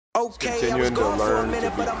Continuing to learn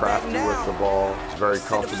to be crafty with the ball. He's very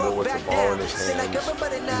comfortable with the ball in his hands.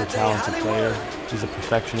 He's a talented player. He's a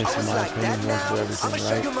perfectionist in my opinion. He wants to do everything right.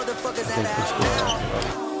 I think this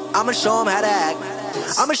goes. I'ma show him how to act.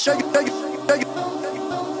 I'ma show you.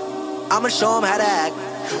 I'ma show him how to act.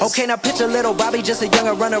 Okay, now picture little Bobby, just a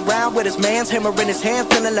younger run around with his man's hammer in his hand,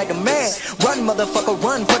 feeling like a man. Run, motherfucker,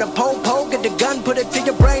 run for the pole, get the gun, put it to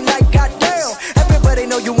your brain like goddamn. Everybody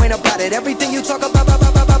know you ain't about it. Everything you talk about,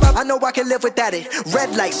 I know I can live without it.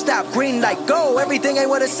 Red light, stop, green light, go. Everything ain't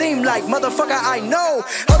what it seem like, motherfucker, I know.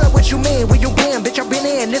 Hold up, what you mean? Where you been? Bitch, I've been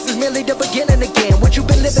in. This is merely the beginning again. What you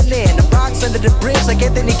been living in? The box under the bridge, like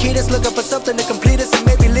Anthony Kiedis, looking for something to complete us and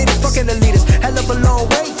maybe lead us. Fucking elitists, hell of a long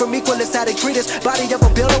way from equal as how they treat us. Body of a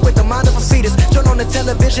builder with the mind of a fetus. Turn on the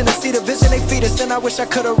television and see the vision they feed us, and I wish I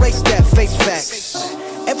could erase that. Face facts.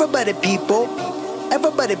 Everybody people,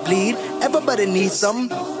 everybody bleed, everybody needs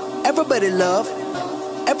some, everybody love,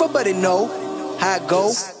 everybody know how it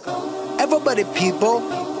go. Everybody people,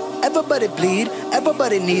 everybody bleed,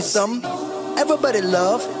 everybody needs some, everybody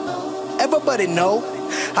love, everybody know.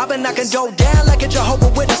 I've been knocking Joe down like a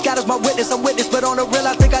Jehovah's Witness. God is my witness, I'm witness, but on the real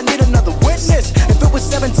I think I need another witness. If it was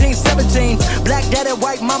 17, black daddy,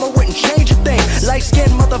 white mama wouldn't change a thing. Light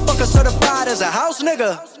skinned motherfucker certified as a house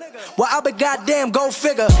nigga. Well, I be goddamn, go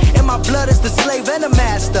figure. In my blood is the slave and the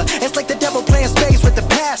master. It's like the devil playing space with the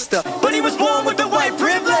pastor, but he was born with the white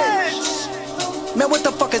privilege. Man, what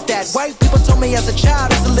the fuck is that? White people told me as a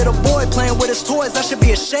child, as a little boy playing with his toys, I should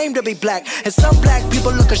be ashamed to be black. And some black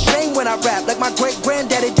people look ashamed when I rap, like my great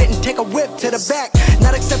granddaddy didn't take a whip to the back.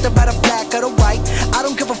 Not accepted by the black or the white. I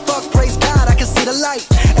don't give a fuck, praise God, I can see the light.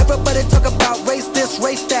 Everybody talk about race this,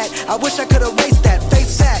 race that. I wish I could erase that,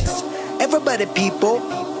 face facts. Everybody people,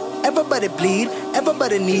 everybody bleed,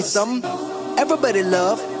 everybody needs some, everybody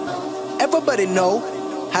love, everybody know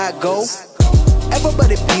how it go.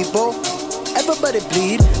 Everybody people, everybody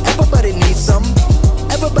bleed, everybody needs some,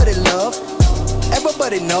 everybody love,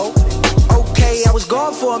 everybody know. Okay, I was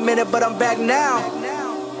gone for a minute, but I'm back now.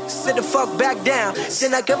 Sit the fuck back down.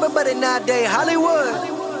 Seem like everybody nowadays Hollywood.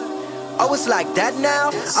 Oh, it's like that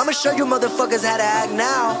now? I'ma show you motherfuckers how to act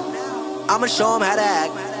now. I'ma show them how to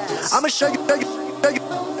act. I'ma show you.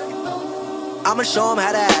 I'ma show them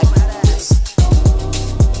how to act.